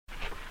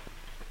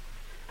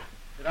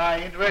Did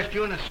I interest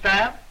you in a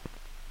stamp?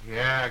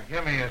 Yeah,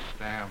 give me a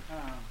stamp.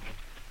 Oh.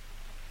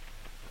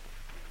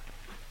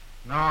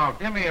 No,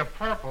 give me a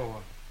purple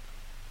one.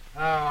 Oh,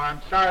 I'm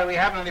sorry we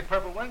haven't any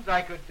purple ones.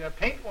 I could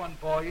paint one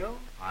for you.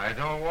 I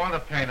don't want a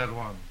painted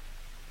one.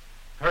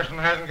 Person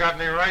hasn't got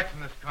any rights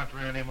in this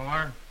country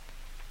anymore.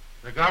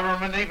 The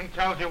government even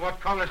tells you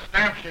what color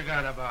stamps you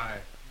gotta buy.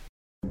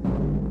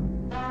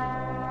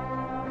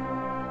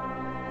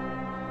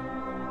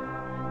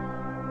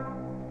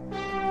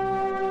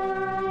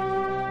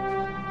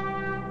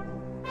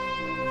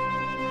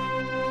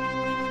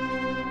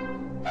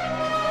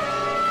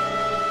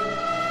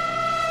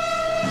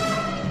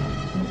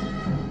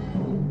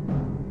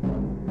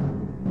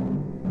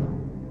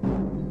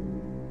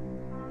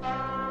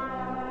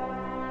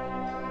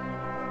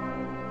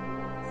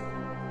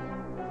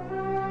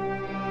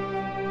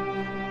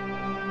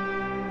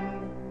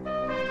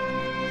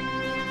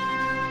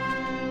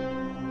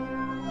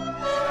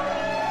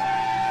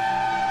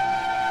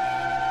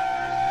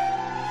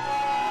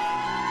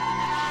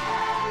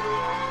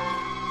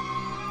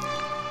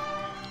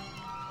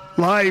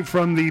 Live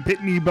from the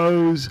Pitney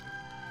Bowes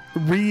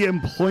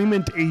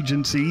Re-Employment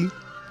Agency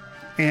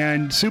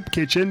and Soup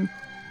Kitchen,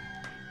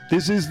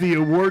 this is the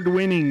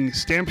award-winning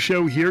Stamp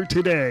Show Here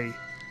Today.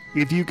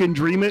 If you can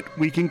dream it,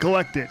 we can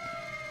collect it.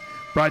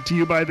 Brought to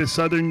you by the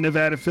Southern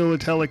Nevada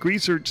Philatelic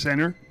Research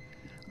Center,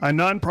 a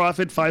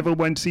nonprofit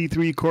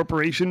 501c3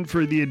 corporation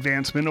for the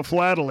advancement of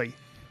philately.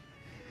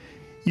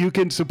 You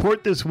can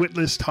support this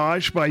witless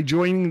tosh by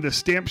joining the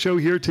Stamp Show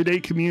Here Today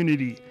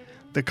community.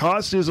 The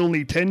cost is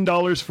only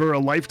 $10 for a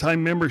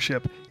lifetime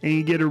membership, and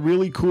you get a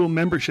really cool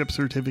membership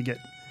certificate.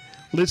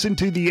 Listen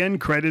to the end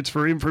credits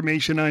for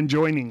information on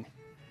joining.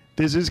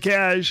 This is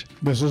Cash.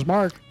 This is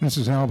Mark. This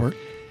is Albert.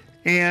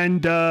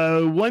 And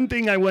one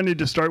thing I wanted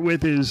to start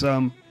with is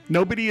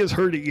nobody has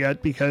heard it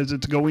yet because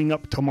it's going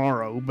up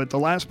tomorrow, but the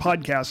last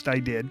podcast I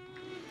did,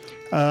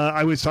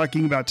 I was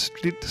talking about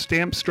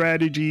stamp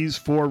strategies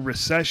for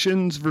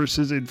recessions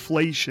versus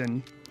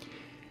inflation.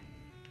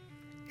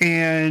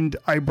 And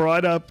I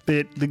brought up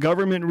that the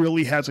government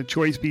really has a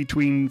choice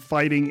between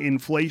fighting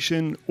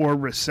inflation or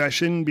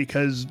recession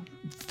because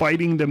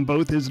fighting them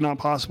both is not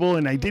possible.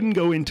 And I didn't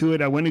go into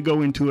it. I want to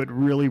go into it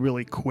really,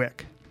 really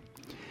quick.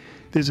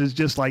 This is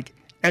just like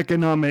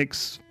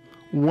economics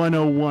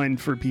 101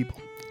 for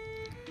people.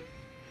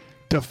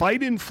 To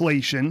fight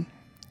inflation,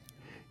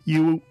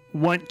 you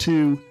want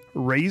to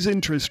raise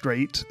interest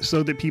rates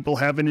so that people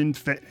have an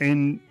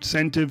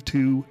incentive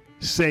to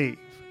save.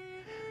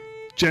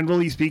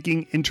 Generally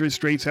speaking,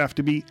 interest rates have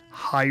to be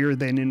higher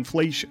than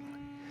inflation.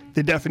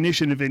 The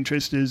definition of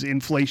interest is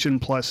inflation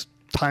plus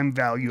time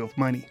value of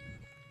money.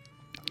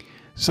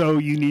 So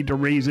you need to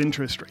raise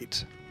interest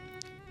rates.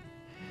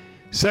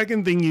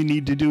 Second thing you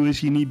need to do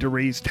is you need to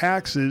raise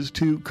taxes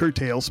to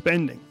curtail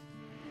spending.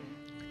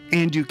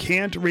 And you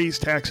can't raise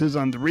taxes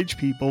on the rich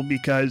people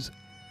because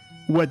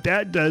what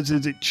that does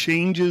is it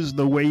changes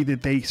the way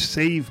that they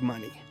save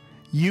money.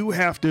 You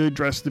have to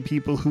address the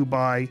people who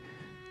buy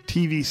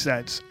TV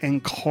sets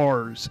and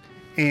cars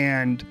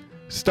and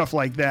stuff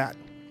like that.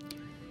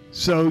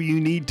 So you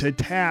need to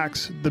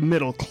tax the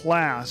middle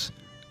class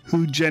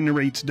who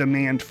generates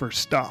demand for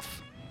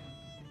stuff.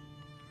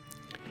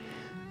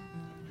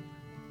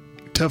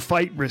 To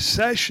fight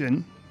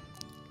recession,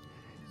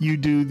 you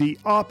do the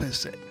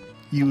opposite.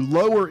 You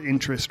lower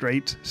interest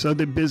rates so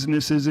that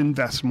businesses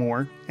invest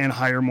more and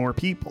hire more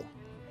people.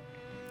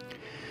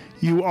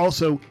 You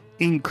also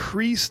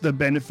increase the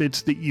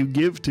benefits that you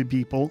give to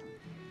people.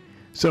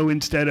 So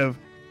instead of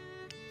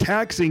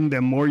taxing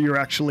them more, you're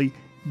actually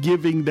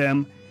giving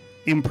them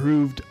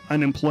improved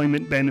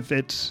unemployment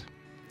benefits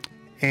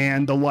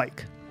and the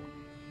like.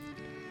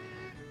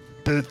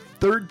 The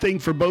third thing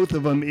for both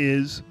of them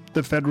is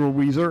the Federal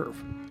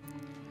Reserve.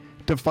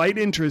 To fight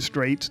interest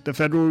rates, the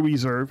Federal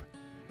Reserve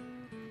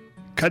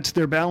cuts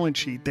their balance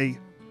sheet. They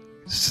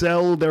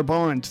sell their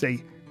bonds.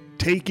 They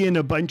take in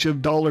a bunch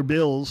of dollar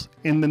bills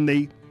and then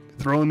they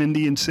throw them in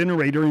the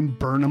incinerator and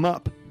burn them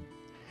up.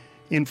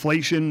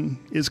 Inflation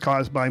is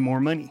caused by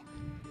more money.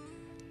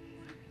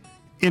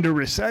 In a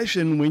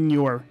recession, when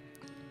you're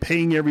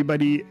paying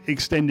everybody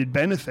extended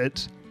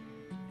benefits,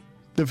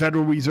 the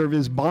Federal Reserve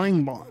is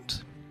buying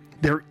bonds.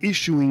 They're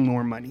issuing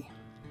more money.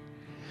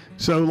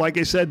 So, like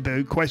I said,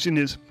 the question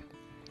is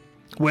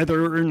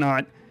whether or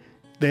not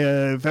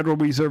the Federal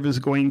Reserve is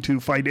going to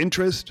fight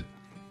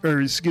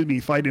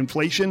fight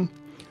inflation,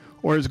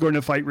 or is going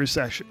to fight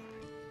recession.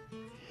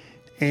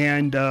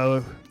 And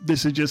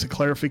this is just a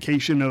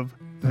clarification of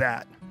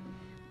that.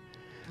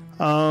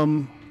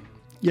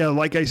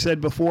 Like I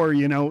said before,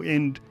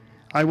 and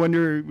I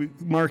wonder,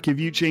 Mark, have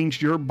you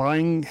changed your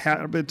buying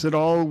habits at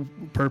all,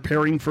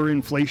 preparing for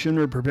inflation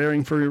or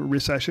preparing for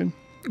recession?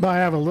 I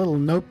have a little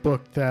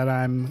notebook that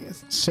I'm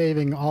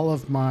saving all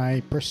of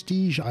my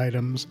prestige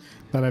items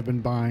that I've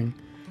been buying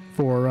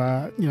for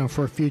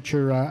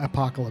future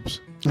apocalypse.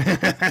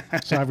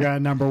 So I've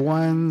got number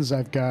ones,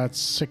 I've got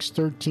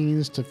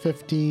 613s to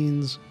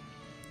 15s,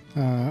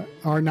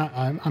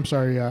 C13,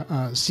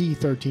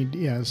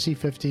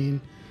 C15,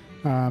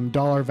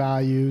 dollar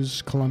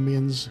values,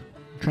 Colombians,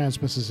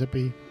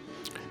 Trans-Mississippi.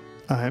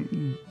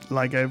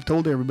 Like I've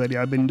told everybody,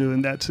 I've been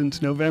doing that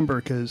since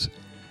November because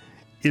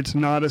it's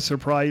not a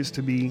surprise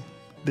to me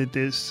that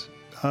this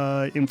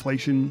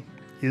inflation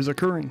is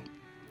occurring.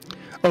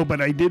 Oh,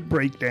 but I did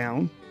break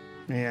down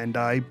and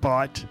I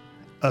bought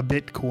a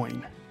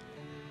Bitcoin.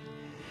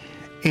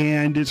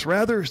 And it's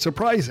rather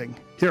surprising.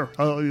 Here,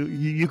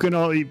 you can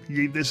all,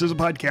 this is a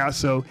podcast,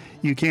 so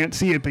you can't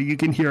see it, but you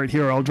can hear it.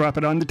 Here, I'll drop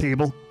it on the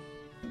table.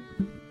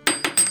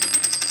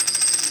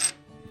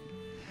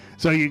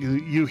 So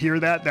you hear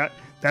that?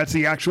 That's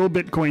the actual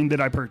Bitcoin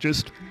that I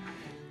purchased.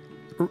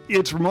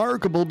 It's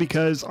remarkable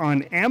because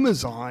on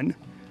Amazon,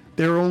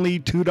 they're only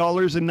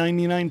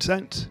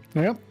 $2.99.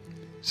 Yep.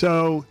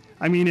 So,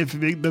 I mean, if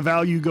the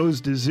value goes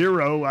to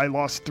zero, I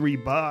lost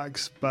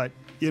 $3. But,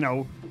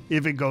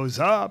 if it goes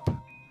up,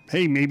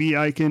 hey, maybe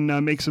I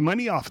can make some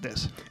money off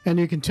this. And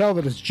you can tell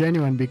that it's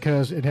genuine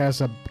because it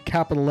has a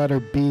capital letter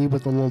B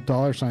with the little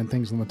dollar sign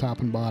things on the top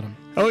and bottom.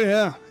 Oh,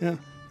 yeah, yeah.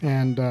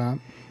 And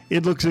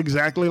it looks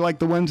exactly like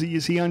the ones that you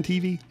see on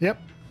TV.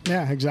 Yep.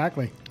 Yeah,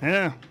 exactly.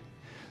 Yeah.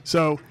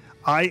 So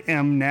I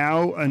am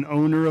now an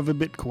owner of a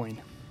Bitcoin.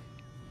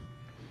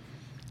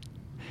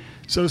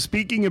 So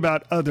speaking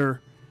about other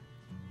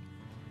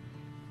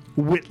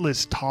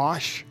witless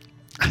tosh,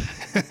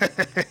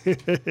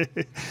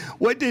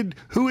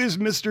 who is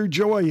Mr.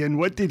 Joy and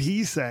what did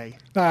he say?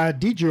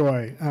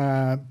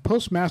 DeJoy,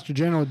 Postmaster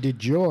General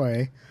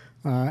DeJoy,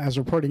 as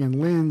reporting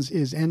in Linz,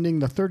 is ending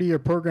the 30-year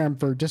program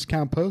for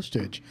discount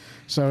postage.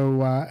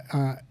 So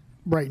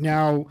right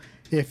now,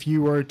 if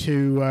you were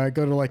to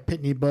go to like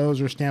Pitney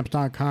Bowes or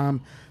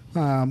Stamps.com,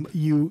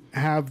 you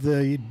have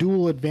the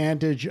dual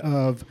advantage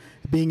of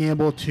being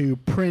able to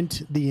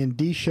print the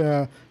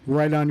indicia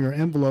right on your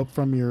envelope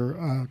from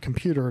your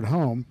computer at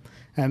home,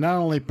 and not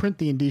only print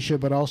the indicia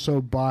but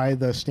also buy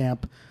the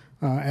stamp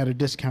at a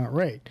discount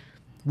rate.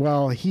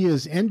 Well, he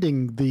is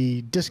ending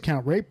the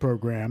discount rate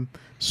program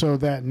so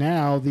that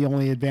now the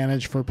only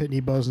advantage for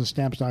Pitney Bowes and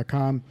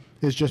Stamps.com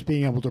is just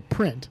being able to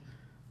print,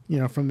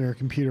 from their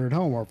computer at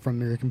home or from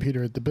their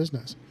computer at the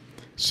business.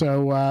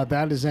 So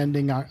that is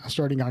ending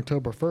starting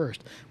October 1st.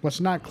 What's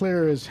not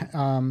clear is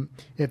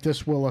if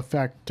this will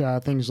affect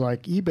things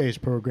like eBay's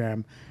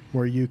program,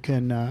 where you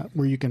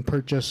can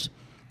purchase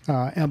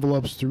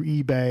envelopes through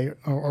eBay,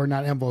 or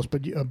not envelopes,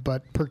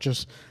 but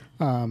purchase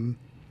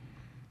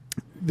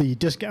the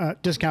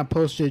discount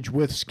postage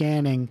with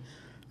scanning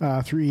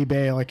through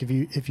eBay. Like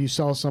if you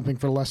sell something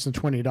for less than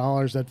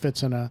 $20 that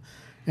fits in a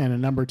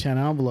number 10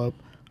 envelope,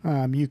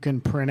 you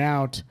can print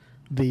out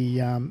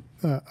the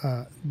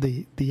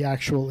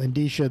actual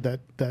indicia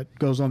that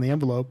goes on the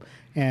envelope,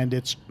 and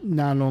it's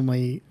not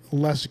only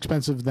less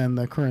expensive than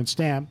the current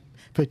stamp,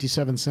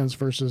 57 cents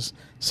versus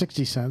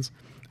 60 cents,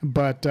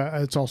 but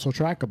it's also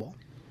trackable.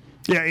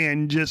 Yeah,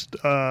 and just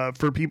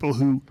for people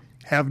who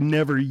have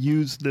never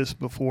used this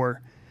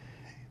before,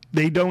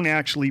 they don't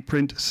actually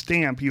print a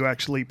stamp. You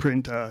actually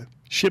print a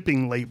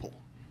shipping label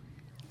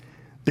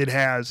that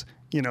has,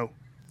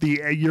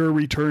 your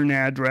return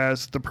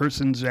address, the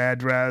person's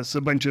address,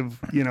 a bunch of,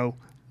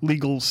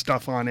 legal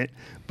stuff on it.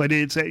 But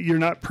you're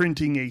not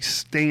printing a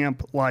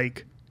stamp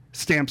like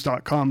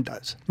Stamps.com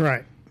does.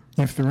 Right.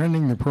 If they're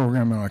ending the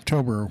program in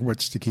October,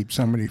 what's to keep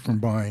somebody from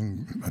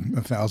buying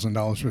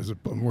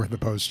 $1,000 worth of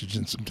postage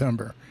in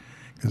September?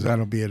 Because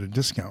that'll be at a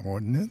discount,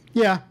 wouldn't it?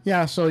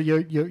 Yeah. So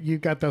you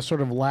got that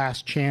sort of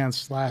last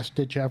chance, last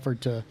ditch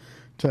effort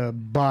to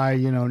buy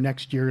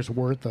next year's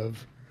worth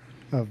of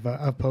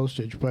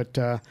postage. But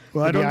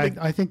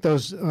I think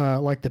those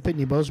like the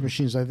Pitney Bowes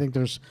machines, I think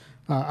there's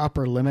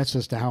upper limits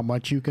as to how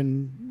much you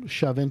can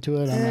shove into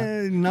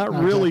it. Not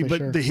really, exactly but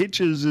sure. the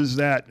hitches is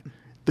that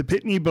the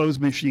Pitney Bowes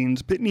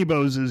machines, Pitney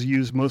Bowes is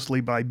used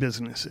mostly by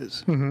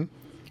businesses. Mm-hmm.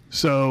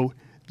 So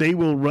they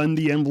will run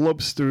the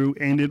envelopes through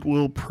and it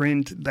will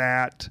print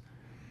that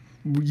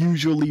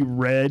usually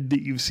red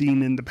that you've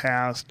seen in the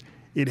past.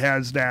 It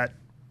has that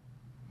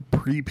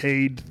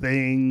prepaid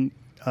thing.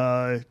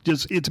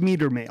 It's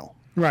meter mail.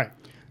 Right.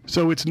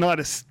 So it's not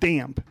a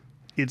stamp.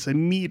 It's a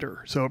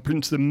meter. So it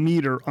prints the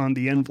meter on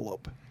the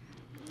envelope.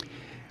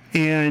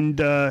 And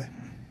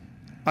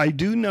I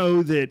do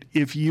know that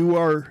if you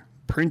are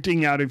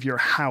printing out of your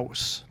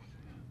house,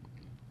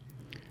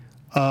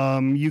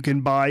 you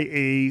can buy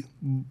a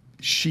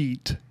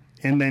sheet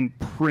and then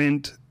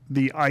print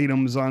the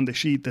items on the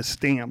sheet, the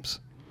stamps,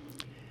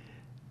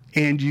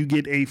 and you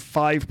get a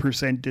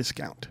 5%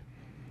 discount.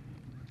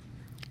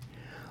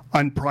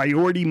 On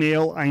priority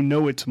mail, I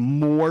know it's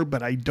more,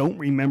 but I don't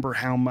remember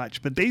how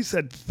much. But they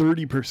said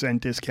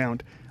 30%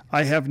 discount.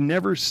 I have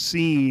never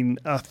seen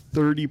a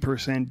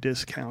 30%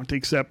 discount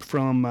except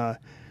from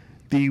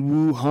the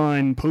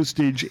Wuhan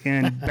Postage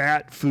and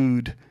Bat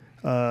Food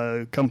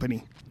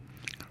Company.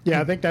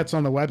 Yeah, I think that's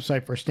on the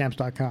website for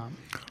Stamps.com.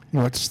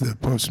 What's the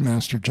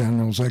Postmaster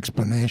General's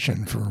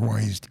explanation for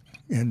why he's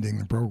ending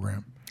the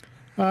program?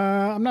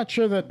 I'm not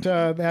sure that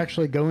they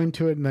actually go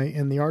into it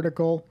in the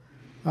article.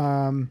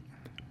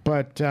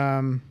 But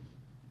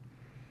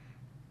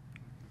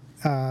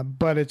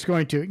but it's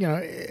going to,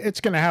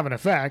 it's going to have an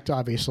effect,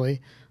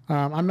 obviously.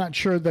 I'm not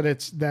sure that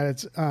it's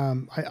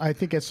I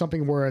think it's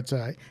something where it's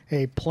a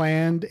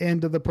planned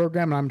end of the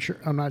program. I'm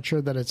not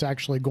sure that it's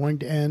actually going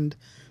to end.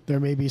 There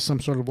may be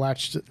some sort of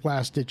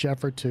last ditch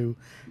effort to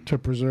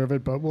preserve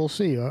it, but we'll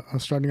see.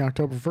 Starting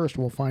October 1st,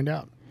 we'll find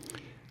out.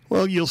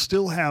 Well, you'll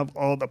still have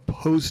all the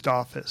post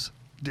office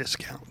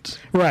discounts,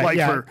 right? Like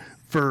yeah.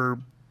 for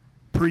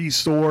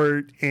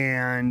pre-sort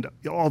and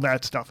all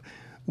that stuff.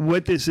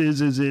 What this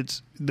is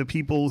it's the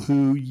people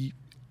who,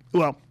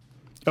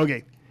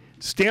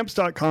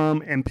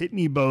 Stamps.com and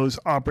Pitney Bowes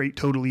operate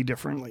totally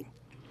differently.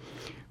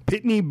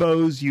 Pitney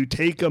Bowes, you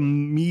take a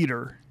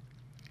meter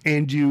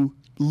and you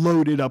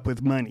load it up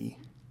with money.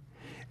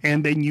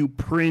 And then you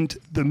print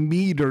the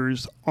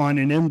meters on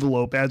an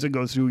envelope as it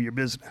goes through your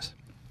business.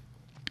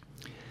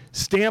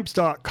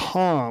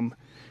 Stamps.com,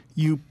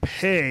 you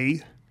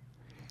pay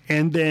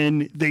and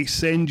then they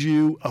send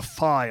you a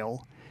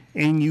file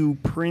and you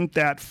print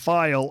that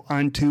file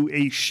onto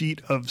a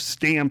sheet of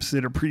stamps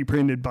that are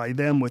pre-printed by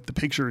them with the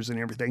pictures and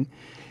everything.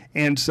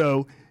 And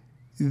so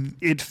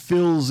it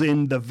fills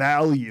in the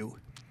value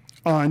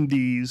on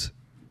these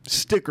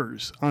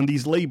stickers, on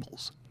these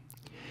labels.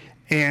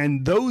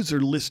 And those are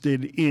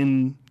listed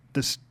in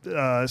the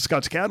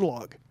Scott's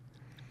catalog.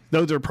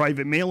 Those are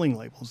private mailing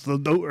labels.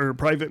 Or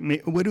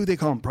what do they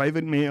call them?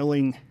 Private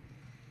mailing,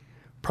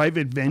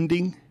 private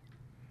vending?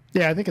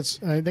 Yeah, I think it's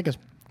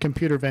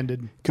computer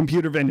vended.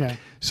 Computer vending. Yeah.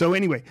 So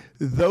anyway,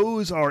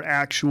 those are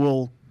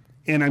actual,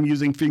 and I'm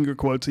using finger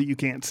quotes that you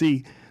can't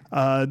see.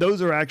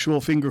 Those are actual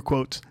finger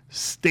quotes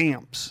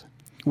stamps,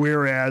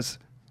 whereas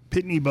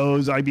Pitney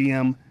Bowes,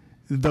 IBM,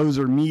 those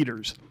are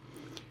meters.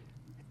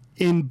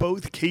 In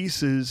both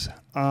cases,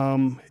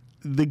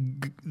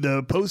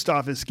 the post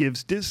office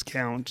gives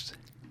discounts,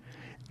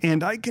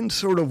 and I can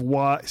sort of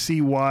see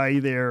why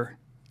they're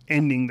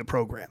ending the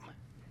program.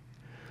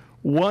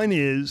 One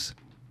is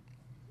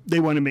they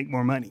want to make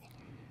more money.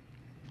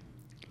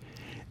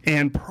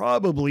 And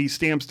probably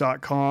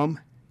Stamps.com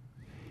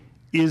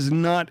is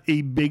not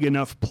a big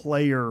enough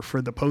player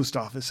for the post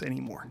office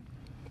anymore.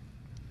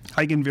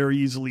 I can very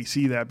easily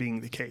see that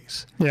being the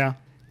case. Yeah.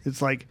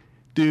 It's like,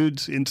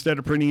 dudes, instead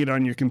of printing it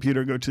on your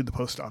computer, go to the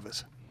post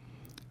office.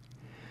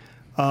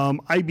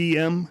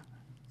 IBM,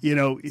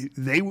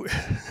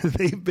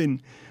 they've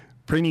been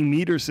printing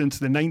meters since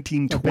the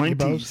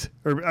 1920s.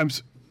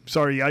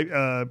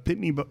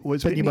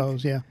 Pitney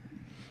Bowes, yeah.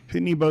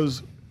 Pitney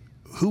Bowes,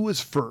 who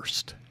was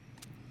first?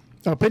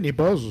 Oh, Pitney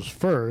Bowes was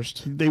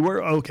first. They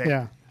were? Okay.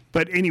 Yeah.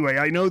 But anyway,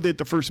 I know that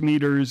the first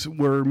meters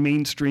were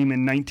mainstream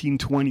in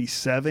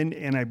 1927,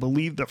 and I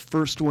believe the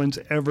first ones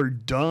ever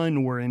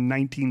done were in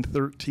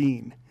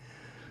 1913.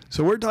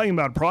 So we're talking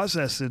about a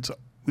process that's,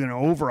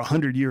 over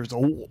 100 years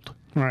old.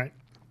 Right.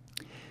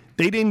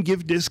 They didn't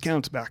give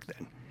discounts back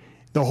then.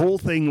 The whole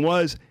thing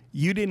was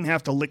you didn't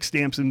have to lick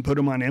stamps and put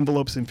them on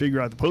envelopes and figure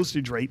out the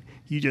postage rate.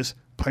 You just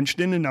punched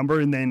in a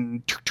number and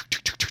then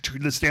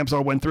the stamps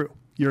all went through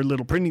your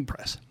little printing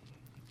press.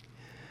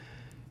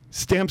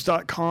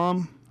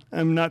 Stamps.com,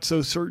 I'm not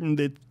so certain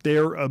that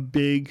they're a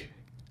big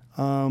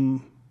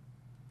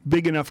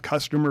enough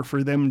customer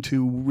for them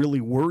to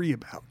really worry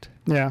about.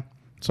 Yeah.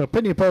 So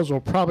Pitney Bowes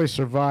will probably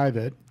survive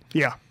it.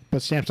 Yeah.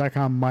 But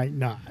Stamps.com might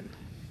not.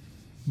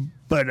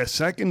 But a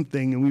second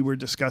thing, and we were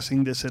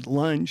discussing this at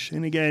lunch,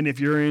 and again, if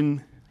you're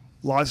in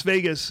Las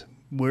Vegas,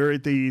 we're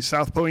at the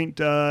South Point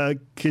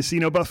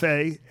Casino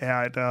Buffet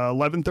at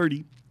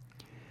 11:30.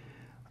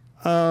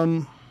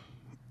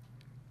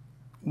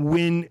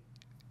 When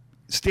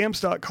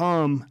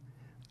Stamps.com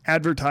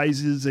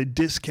advertises a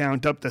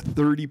discount up to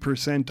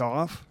 30%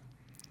 off,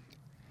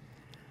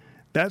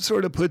 that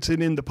sort of puts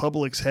it in the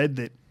public's head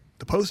that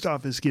the post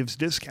office gives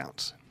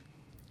discounts.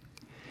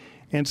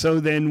 And so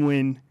then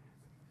when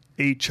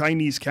a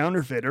Chinese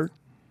counterfeiter,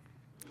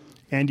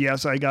 and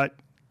yes, I got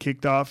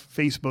kicked off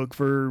Facebook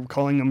for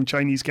calling them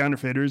Chinese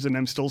counterfeiters, and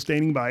I'm still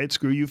standing by it.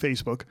 Screw you,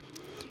 Facebook.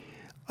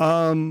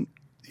 When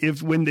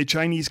the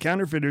Chinese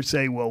counterfeiters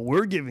say, well,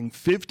 we're giving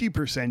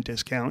 50%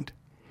 discount,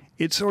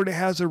 it sort of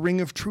has a ring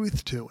of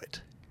truth to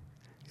it.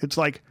 It's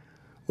like,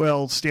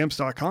 well,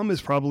 Stamps.com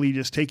is probably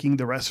just taking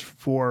the rest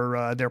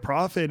for their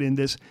profit, and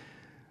this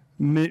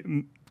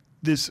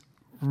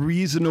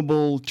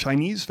reasonable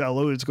Chinese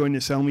fellow is going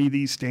to sell me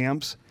these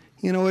stamps,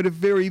 at a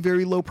very,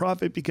 very low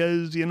profit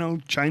because,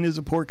 China's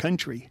a poor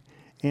country.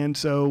 And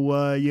so,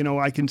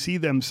 I can see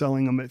them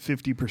selling them at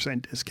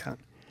 50% discount,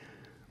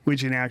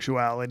 which in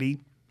actuality,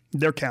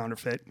 they're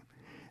counterfeit.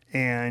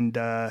 And,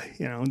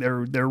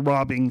 they're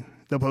robbing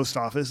the post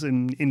office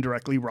and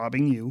indirectly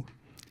robbing you.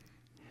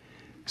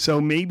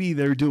 So maybe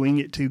they're doing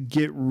it to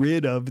get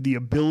rid of the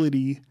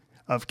ability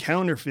of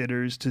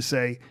counterfeiters to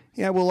say,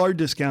 yeah, well, our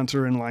discounts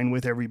are in line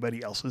with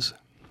everybody else's.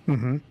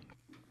 Mm-hmm.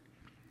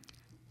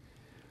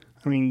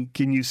 I mean,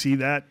 can you see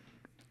that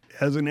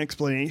as an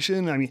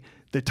explanation? I mean,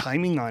 the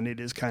timing on it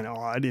is kind of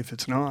odd if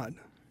it's not.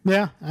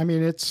 Yeah, I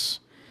mean, it's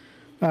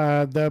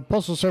the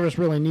Postal Service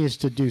really needs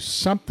to do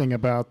something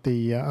about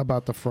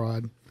the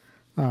fraud.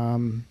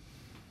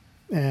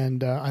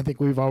 and I think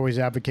we've always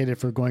advocated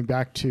for going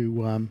back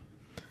to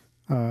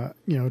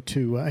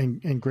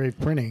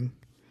engraved printing,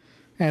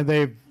 and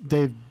they've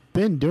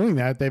been doing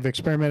that. They've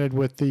experimented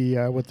with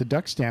the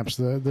duck stamps.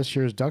 This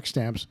year's duck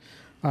stamps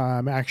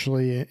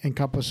actually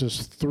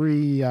encompasses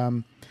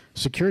 3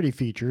 security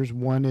features.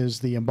 One is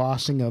the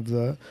embossing of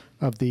the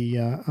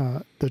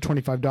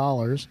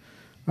 $25.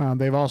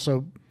 They've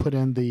also put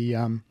in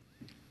the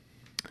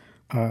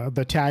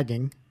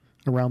tagging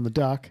around the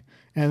duck,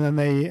 and then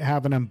they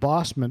have an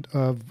embossment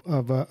of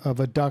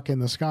a duck in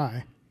the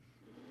sky.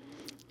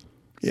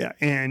 Yeah,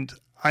 and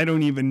I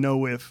don't even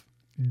know if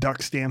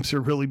duck stamps are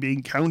really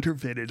being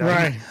counterfeited.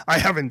 Right. I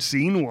haven't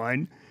seen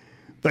one,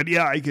 but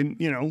yeah, I can,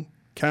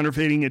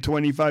 counterfeiting a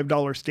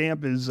 $25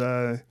 stamp is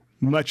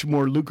much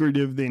more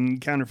lucrative than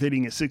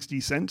counterfeiting a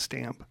 60-cent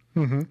stamp.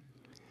 Mm-hmm.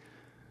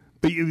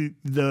 But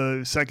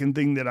the second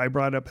thing that I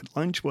brought up at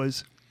lunch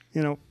was,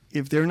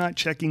 if they're not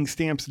checking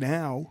stamps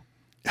now,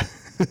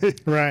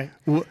 right?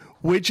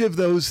 Which of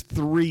those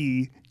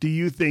 3 do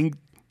you think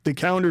the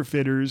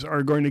counterfeiters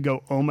are going to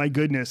go, oh my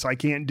goodness, I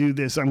can't do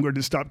this, I'm going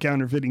to stop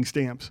counterfeiting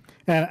stamps?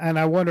 And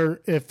I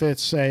wonder if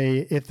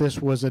if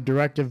this was a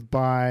directive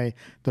by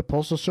the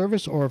Postal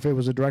Service or if it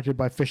was a directive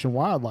by Fish and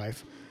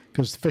Wildlife,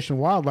 because Fish and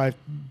Wildlife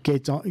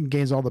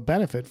gains all the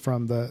benefit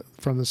from the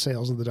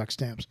sales of the duck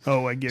stamps.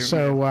 Oh, I get it.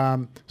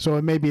 So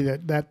it may be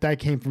that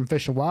came from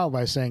Fish and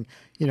Wildlife saying,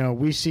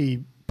 we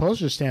see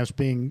postage stamps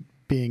being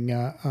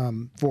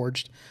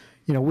forged.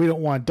 We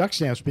don't want duck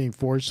stamps being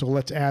forged, so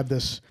let's add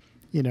this,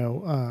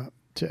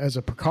 as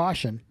a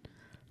precaution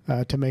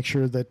to make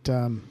sure that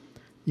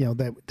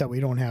that we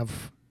don't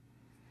have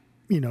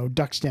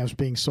duck stamps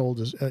being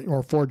sold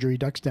or forgery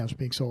duck stamps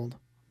being sold.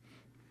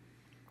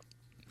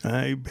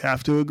 I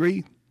have to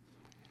agree.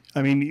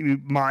 I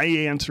mean, my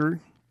answer,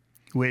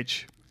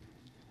 which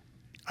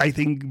I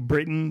think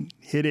Britain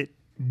hit it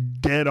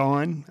dead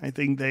on. I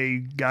think they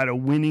got a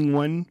winning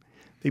one.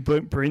 They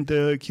print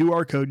the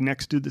QR code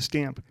next to the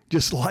stamp,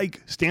 just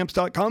like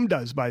Stamps.com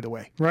does, by the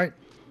way. Right.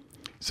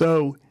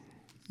 So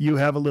you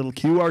have a little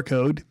QR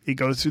code. It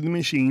goes through the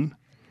machine.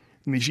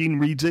 The machine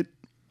reads it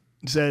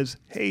and says,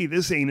 hey,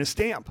 this ain't a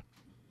stamp.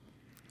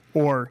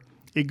 Or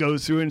it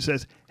goes through and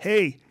says,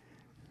 hey,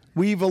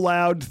 we've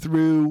allowed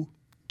through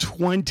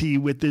 20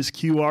 with this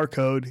QR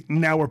code.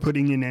 Now we're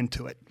putting an end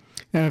to it.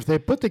 And if they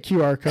put the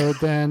QR code,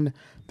 then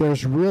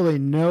there's really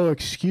no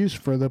excuse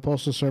for the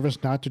Postal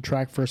Service not to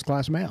track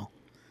first-class mail,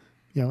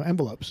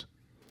 envelopes.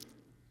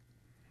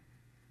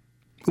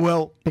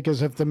 Well,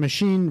 because if the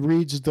machine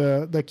reads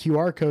the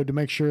QR code to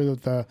make sure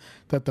that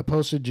the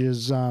postage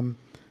is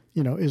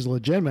is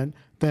legitimate,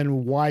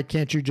 then why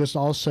can't you just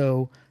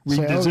also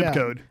read the zip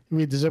code?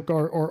 Read the zip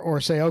code,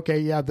 or say, okay,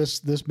 yeah,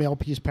 this mail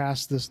piece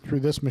passed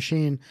through this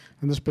machine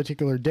on this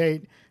particular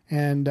date,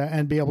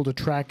 and be able to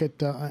track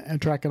it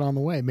on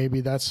the way.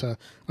 Maybe that's a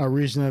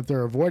reason that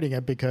they're avoiding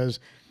it, because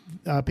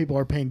people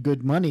are paying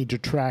good money to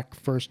track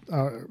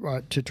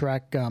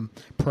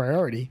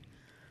priority.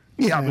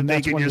 Yeah, but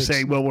they can just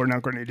say, well, we're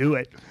not going to do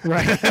it.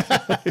 Right.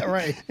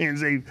 Right. And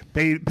say,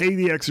 pay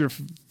the extra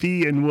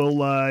fee and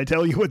we'll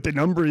tell you what the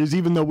number is,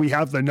 even though we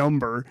have the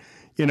number.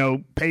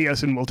 Pay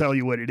us and we'll tell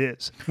you what it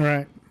is.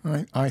 Right.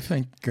 I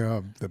think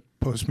the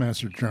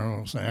Postmaster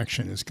General's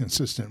action is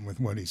consistent with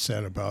what he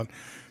said about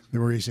the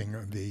raising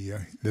of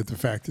the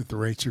fact that the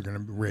rates are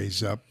going to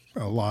raise up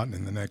a lot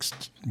in the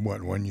next,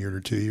 1 year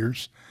to 2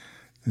 years.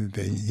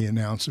 He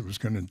announced it was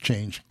going to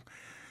change,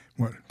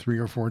 3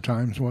 or 4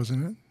 times,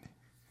 wasn't it?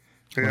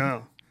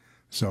 Yeah.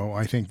 So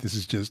I think this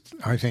is just.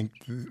 I think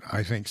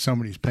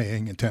somebody's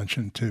paying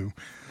attention to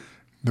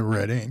the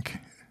red ink,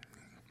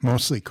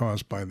 mostly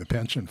caused by the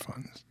pension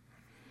funds.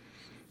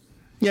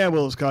 Yeah,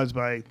 well, it's caused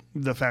by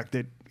the fact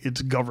that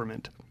it's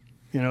government.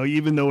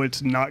 Even though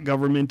it's not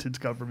government, it's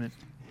government.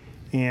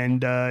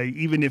 And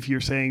even if you're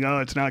saying, oh,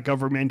 it's not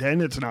government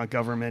and it's not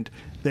government,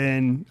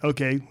 then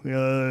okay,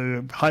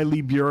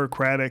 highly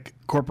bureaucratic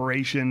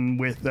corporation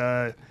with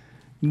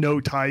no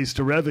ties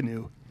to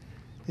revenue.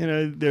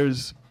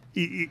 There's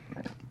the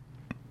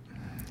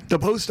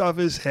post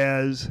office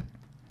has,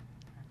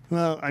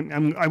 well,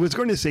 I was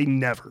going to say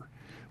never,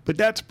 but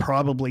that's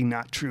probably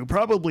not true.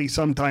 Probably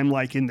sometime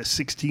like in the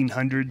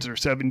 1600s or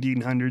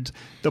 1700s,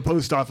 the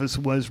post office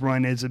was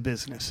run as a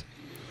business.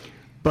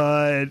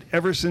 But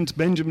ever since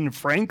Benjamin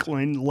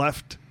Franklin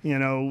left,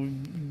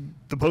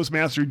 the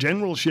Postmaster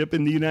Generalship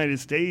in the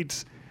United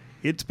States,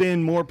 it's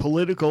been more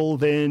political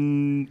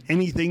than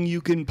anything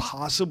you can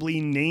possibly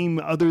name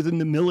other than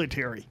the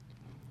military.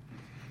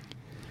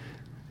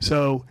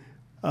 So,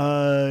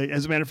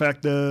 as a matter of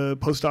fact, the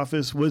post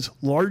office was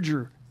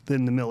larger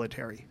than the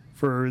military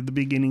for the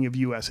beginning of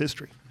U.S.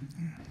 history.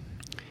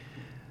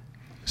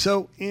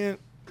 So,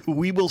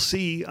 we will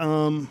see.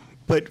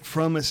 But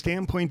from a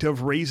standpoint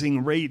of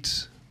raising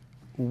rates,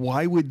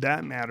 why would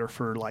that matter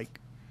for,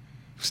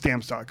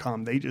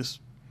 Stamps.com? They just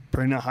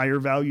print a higher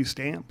value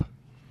stamp.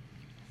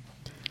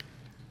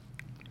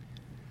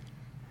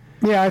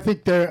 Yeah, I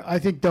think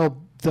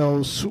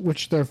they'll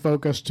switch their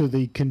focus to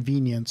the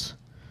convenience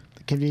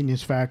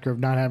factor of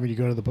not having to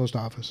go to the post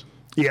office.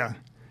 Yeah.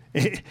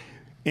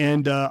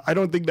 And I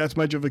don't think that's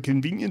much of a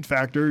convenient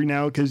factor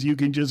now because you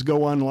can just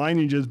go online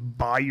and just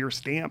buy your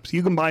stamps.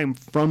 You can buy them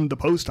from the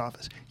post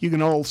office. You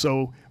can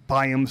also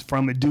buy them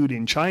from a dude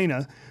in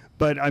China.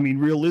 But, I mean,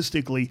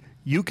 realistically,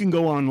 you can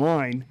go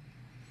online,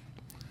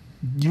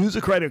 use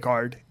a credit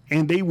card,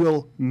 and they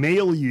will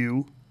mail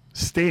you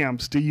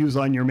stamps to use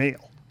on your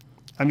mail.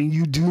 I mean,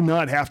 you do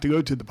not have to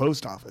go to the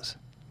post office.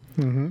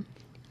 Mm-hmm.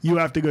 You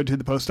have to go to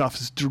the post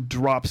office to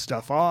drop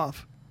stuff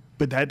off,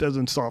 but that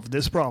doesn't solve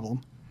this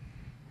problem.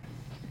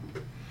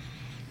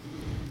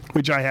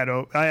 Which I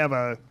have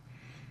a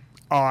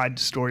odd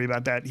story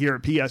about that. Here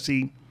at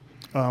PSE,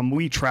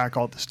 we track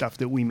all the stuff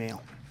that we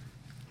mail.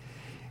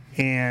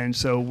 And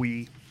so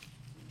we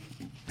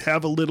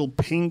have a little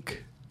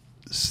pink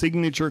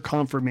signature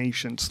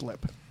confirmation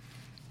slip,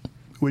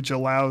 which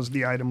allows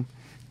the item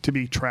to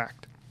be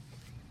tracked.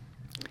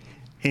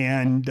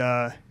 And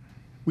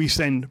we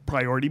send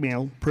priority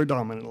mail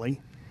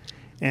predominantly.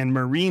 And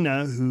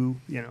Marina, who,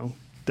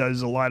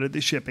 does a lot of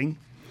the shipping,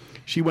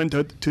 she went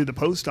to the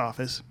post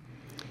office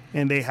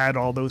and they had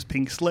all those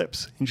pink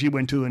slips. And she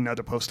went to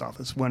another post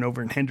office, one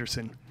over in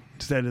Henderson,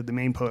 instead of the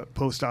main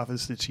post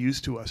office that's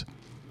used to us.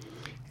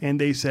 And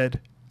they said,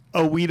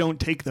 oh, we don't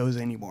take those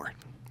anymore.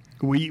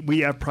 We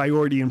have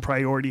priority, and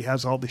priority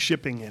has all the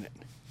shipping in it.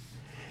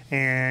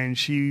 And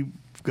she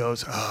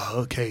goes, oh,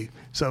 okay.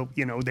 So,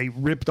 they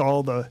ripped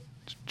all the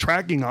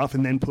tracking off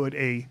and then put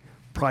a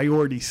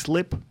priority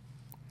slip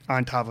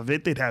on top of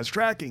it that has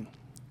tracking.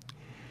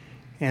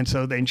 And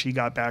so then she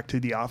got back to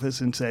the office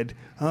and said,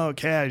 oh,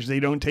 Cash, they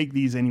don't take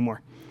these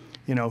anymore.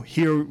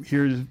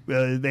 Here's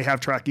they have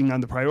tracking on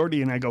the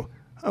priority. And I go,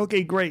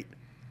 okay, great.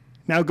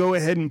 Now go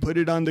ahead and put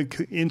it on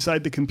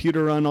inside the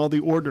computer on all the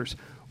orders,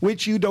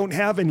 which you don't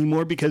have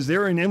anymore because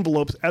they're in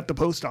envelopes at the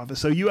post office.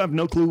 So you have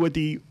no clue what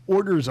the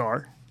orders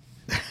are.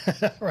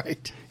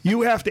 Right.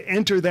 You have to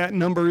enter that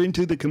number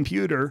into the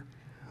computer.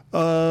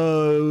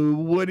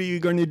 What are you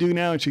going to do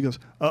now? And she goes,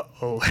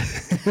 uh-oh.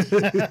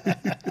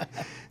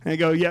 I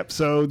go, yep,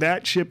 so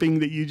that shipping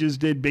that you just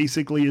did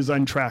basically is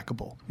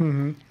untrackable.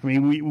 Mm-hmm. I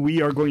mean,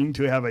 we are going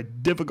to have a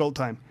difficult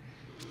time.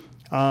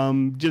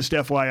 Just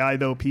FYI,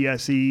 though,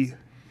 PSE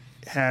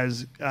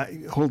has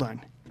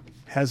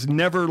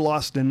never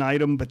lost an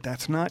item, but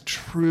that's not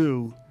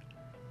true.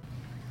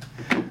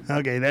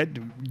 Okay,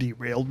 that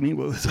derailed me.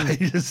 What was I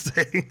just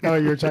saying? Oh,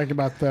 you're talking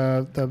about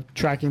the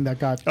tracking that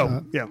got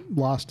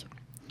lost.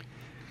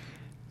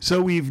 So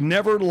we've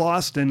never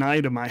lost an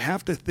item. I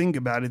have to think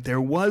about it.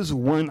 There was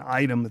one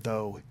item,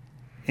 though.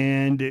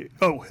 And,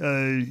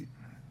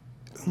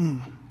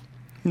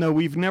 no,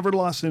 we've never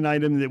lost an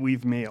item that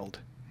we've mailed.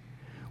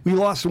 We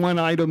lost one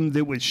item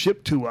that was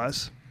shipped to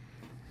us,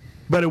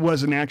 but it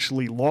wasn't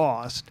actually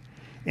lost.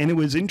 And it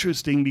was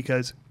interesting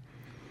because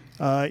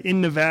in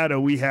Nevada,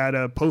 we had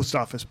a post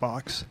office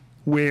box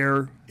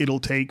where it'll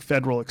take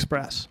Federal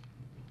Express.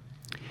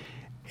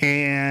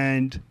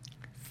 And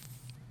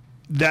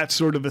that's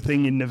sort of a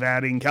thing in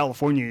Nevada. In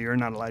California, you're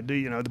not allowed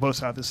to. The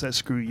post office says,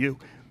 screw you.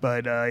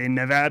 But in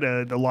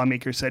Nevada, the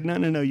lawmaker said,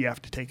 no, you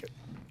have to take it.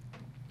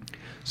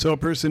 So a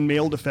person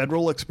mailed a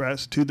Federal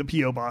Express to the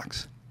P.O.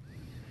 box,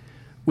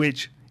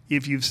 which,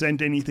 if you've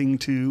sent anything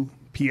to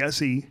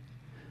PSE,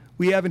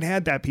 we haven't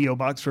had that P.O.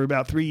 box for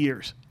about 3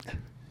 years.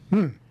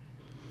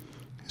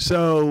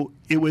 So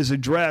it was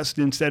addressed,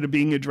 instead of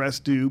being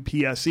addressed to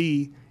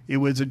PSE, it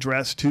was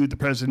addressed to the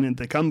president of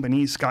the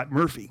company, Scott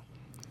Murphy.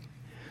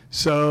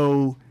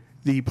 So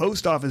the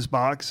post office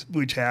box,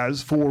 which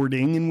has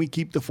forwarding, and we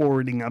keep the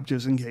forwarding up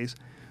just in case,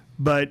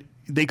 but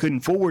they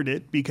couldn't forward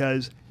it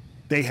because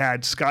they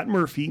had Scott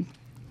Murphy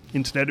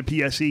instead of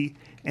PSE,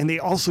 and they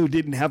also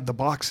didn't have the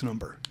box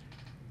number.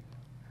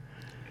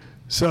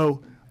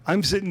 So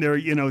I'm sitting there,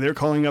 they're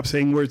calling up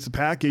saying, where's the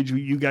package?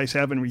 You guys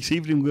haven't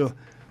received it. And we go,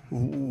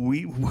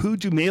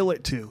 who'd you mail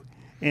it to?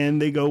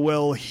 And they go,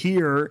 well,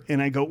 here. And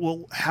I go,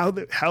 well, how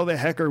the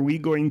heck are we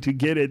going to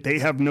get it? They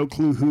have no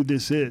clue who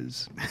this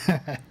is.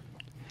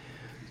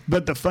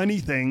 But the funny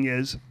thing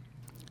is,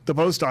 the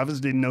post office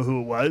didn't know who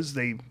it was.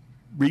 They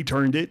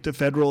returned it to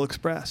Federal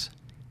Express.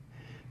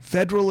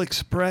 Federal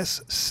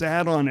Express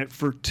sat on it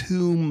for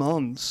 2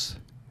 months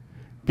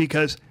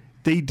because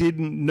they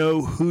didn't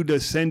know who to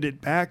send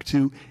it back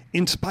to,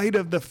 in spite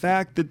of the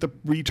fact that the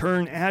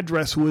return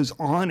address was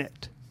on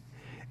it.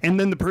 And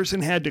then the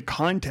person had to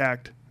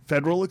contact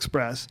Federal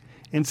Express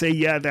and say,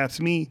 yeah, that's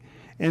me.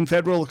 And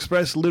Federal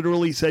Express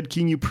literally said,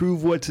 can you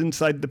prove what's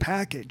inside the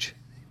package?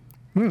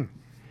 And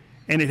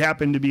it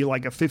happened to be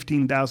like a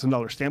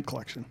 $15,000 stamp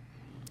collection.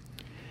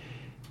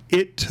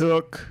 It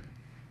took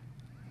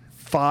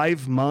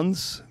 5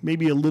 months,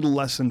 maybe a little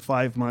less than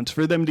 5 months,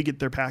 for them to get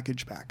their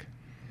package back.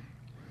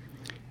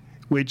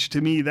 Which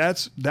to me,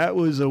 that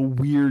was a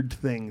weird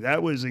thing.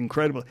 That was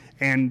incredible.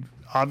 And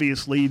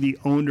obviously the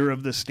owner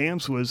of the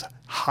stamps was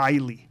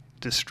highly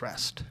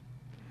distressed.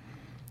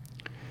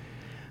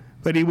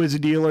 But he was a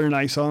dealer, and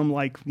I saw him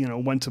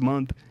once a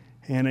month.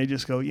 And I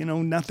just go,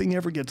 nothing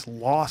ever gets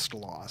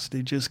lost.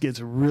 It just gets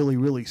really,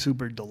 really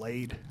super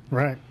delayed.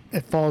 Right.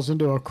 It falls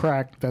into a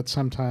crack that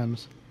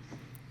sometimes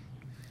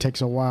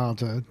takes a while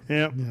to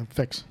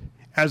fix.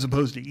 as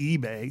opposed to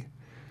eBay.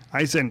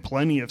 I send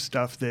plenty of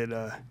stuff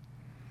that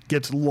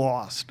gets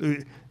lost.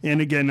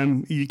 And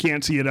again, you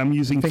can't see it. I'm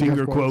using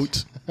finger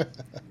quotes.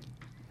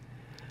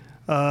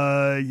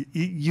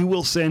 You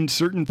will send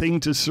certain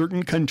things to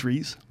certain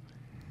countries.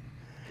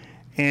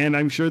 And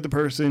I'm sure the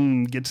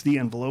person gets the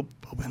envelope,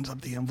 opens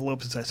up the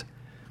envelope and says,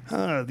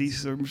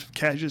 these are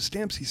Cassius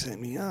stamps he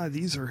sent me.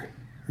 These are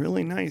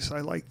really nice. I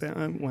like that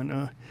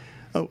one.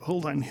 Oh,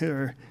 hold on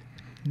here.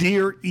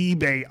 Dear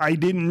eBay, I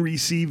didn't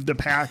receive the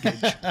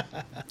package.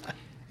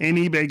 And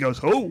eBay goes,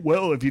 oh,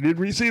 well, if you didn't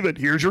receive it,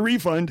 here's your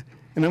refund.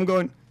 And I'm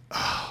going,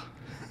 oh.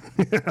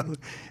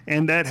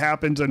 And that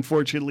happens,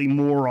 unfortunately,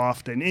 more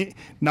often.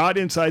 Not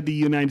inside the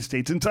United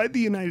States. Inside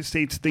the United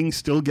States, things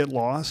still get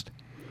lost.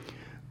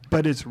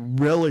 But it's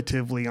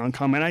relatively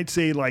uncommon. I'd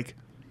say like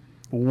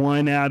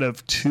 1 out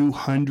of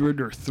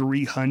 200 or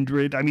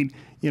 300. I mean,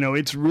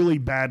 it's really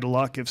bad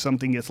luck if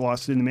something gets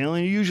lost in the mail.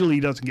 And it usually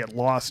doesn't get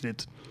lost.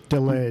 It's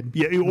delayed.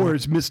 Yeah, or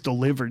it's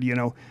misdelivered.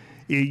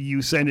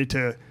 You send it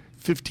to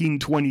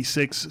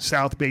 1526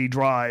 South Bay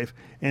Drive,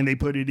 and they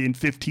put it in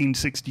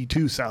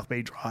 1562 South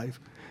Bay Drive.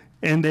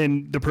 And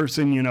then the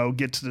person,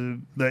 gets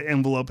the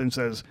envelope and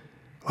says,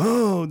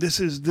 oh, this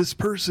is this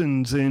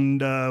person's,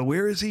 and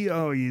where is he?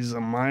 Oh, he's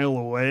a mile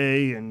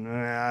away,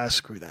 and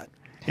screw that.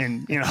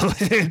 And,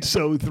 and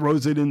so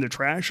throws it in the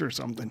trash or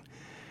something.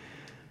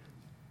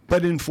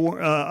 But in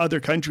other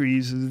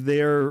countries,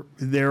 there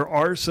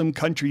are some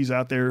countries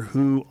out there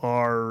who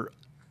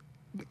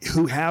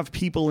have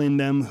people in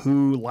them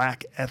who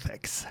lack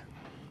ethics.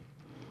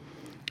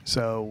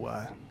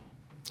 So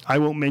I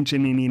won't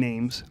mention any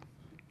names.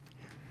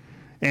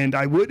 And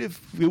I would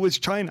if it was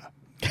China.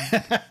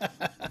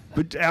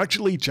 But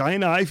actually,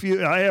 China, I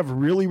feel I have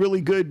really,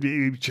 really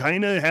good.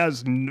 China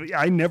has,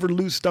 I never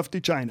lose stuff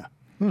to China.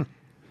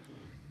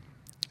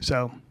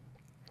 So,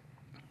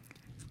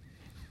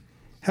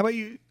 how about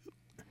you?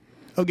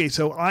 Okay,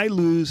 so I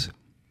lose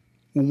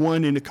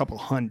 1 in a couple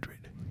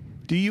hundred.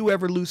 Do you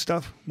ever lose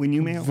stuff when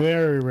you mail?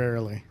 Very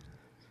rarely.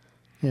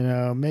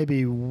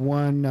 Maybe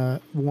one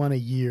a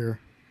year.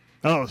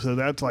 Oh, so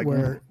that's like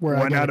where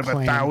 1 out of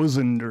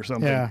 1,000 or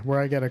something. Yeah,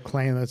 where I get a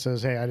claim that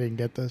says, hey, I didn't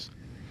get this.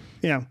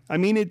 Yeah, I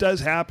mean, it does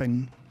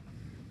happen,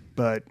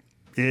 but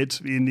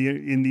it's in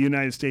the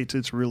United States,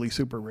 it's really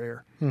super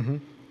rare. Mm-hmm.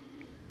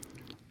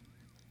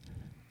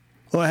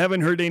 Well, I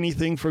haven't heard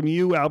anything from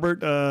you,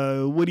 Albert.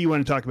 What do you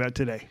want to talk about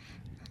today?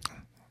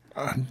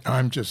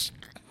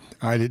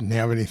 I didn't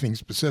have anything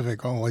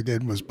specific. All I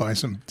did was buy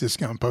some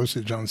discount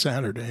postage on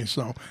Saturday.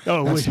 So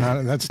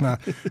that's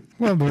not.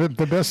 Well,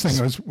 the best thing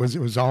was it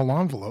was all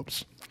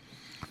envelopes.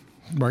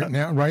 Right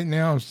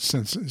now,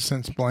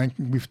 since blank,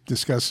 we've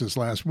discussed this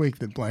last week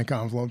that blank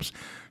envelopes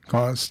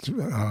cost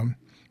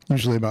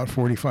usually about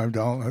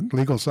 $45.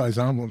 Legal size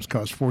envelopes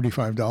cost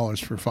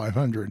 $45 for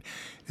 500.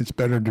 It's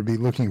better to be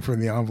looking for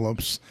the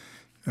envelopes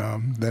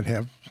that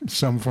have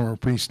some form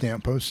of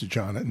pre-stamped postage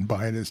on it and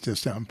buy it as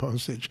discount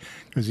postage,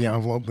 because the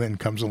envelope then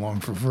comes along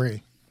for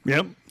free.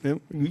 Yep.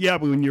 Yeah,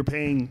 but when you're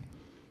paying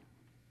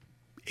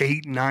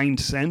 8-9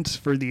 cents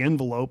for the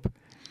envelope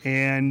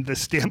and the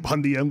stamp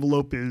on the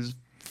envelope is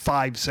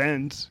 5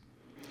 cents,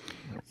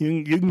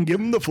 you can give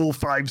them the full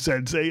 5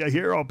 cents. Say,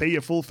 here, I'll pay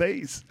you full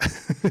face.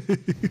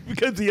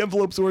 Because the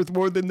envelope's worth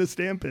more than the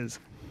stamp is.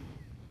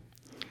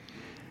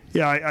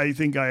 Yeah, I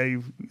think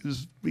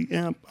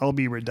I'll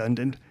be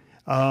redundant.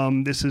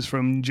 This is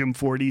from Jim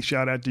Forty.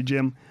 Shout out to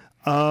Jim.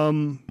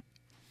 I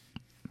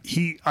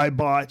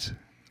bought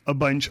a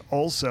bunch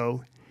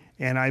also,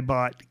 and I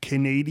bought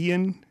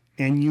Canadian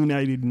and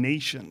United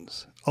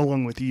Nations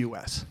along with the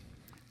U.S.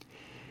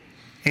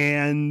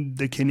 And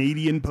the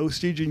Canadian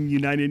postage and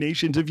United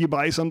Nations, if you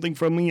buy something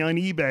from me on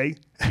eBay,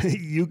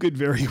 you could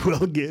very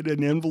well get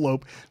an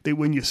envelope that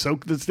when you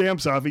soak the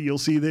stamps off it, you'll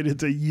see that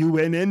it's a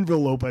UN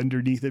envelope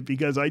underneath it,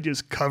 because I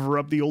just cover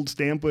up the old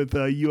stamp with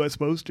U.S.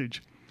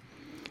 postage.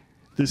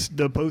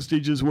 The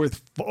postage is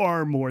worth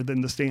far more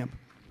than the stamp.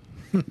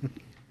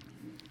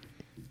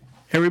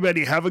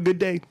 Everybody, have a good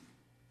day.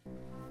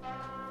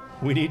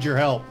 We need your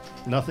help.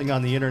 Nothing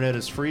on the internet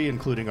is free,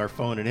 including our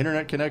phone and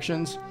internet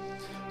connections.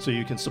 So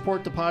you can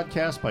support the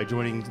podcast by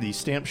joining the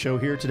Stamp Show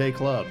Here Today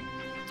Club.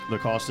 The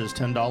cost is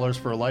 $10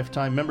 for a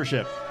lifetime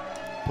membership.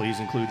 Please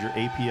include your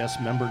APS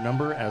member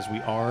number, as we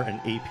are an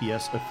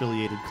APS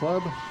affiliated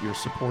club. Your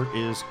support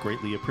is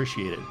greatly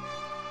appreciated.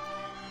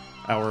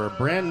 Our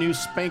brand new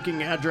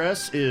spanking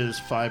address is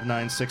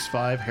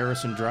 5965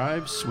 Harrison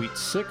Drive, Suite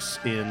 6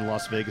 in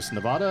Las Vegas,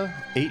 Nevada,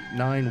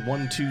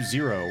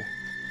 89120.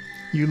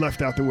 You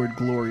left out the word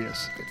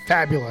glorious.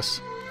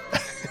 Fabulous.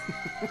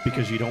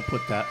 Because you don't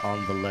put that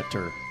on the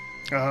letter.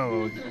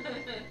 Oh.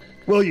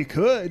 Well, you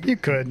could. You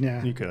could,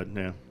 yeah. You could,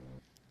 yeah.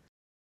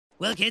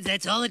 Well, kids,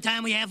 that's all the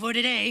time we have for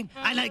today.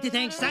 I'd like to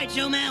thank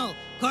Sideshow Mel,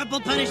 Corporal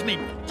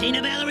Punishment,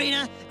 Gina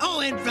Ballerina,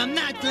 and from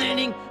Knots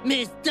Landing,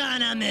 Miss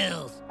Donna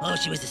Mills. Oh,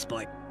 she was a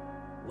sport.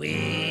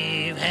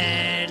 We've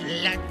had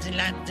lots and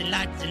lots and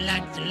lots and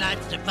lots and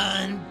lots of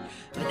fun,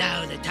 but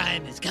now the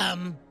time has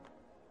come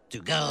to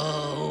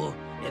go.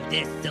 If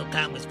this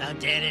silkcon was found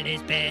dead in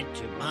his bed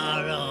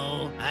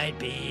tomorrow, I'd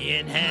be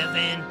in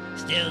heaven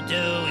still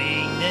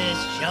doing this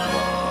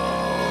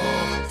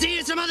show. See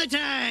you some other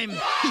time!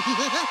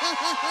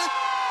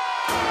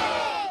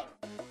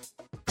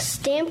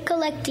 Stamp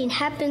collecting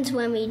happens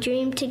when we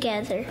dream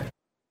together.